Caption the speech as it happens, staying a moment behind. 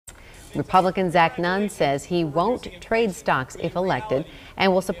Republican Zach Nunn says he won't trade stocks if elected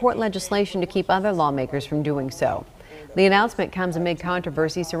and will support legislation to keep other lawmakers from doing so. The announcement comes amid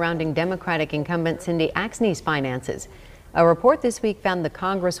controversy surrounding Democratic incumbent Cindy Axne's finances. A report this week found the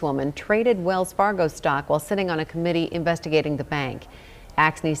Congresswoman traded Wells Fargo stock while sitting on a committee investigating the bank.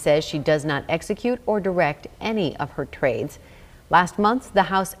 Axne says she does not execute or direct any of her trades. Last month, the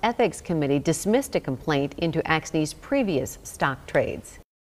House Ethics Committee dismissed a complaint into Axne's previous stock trades.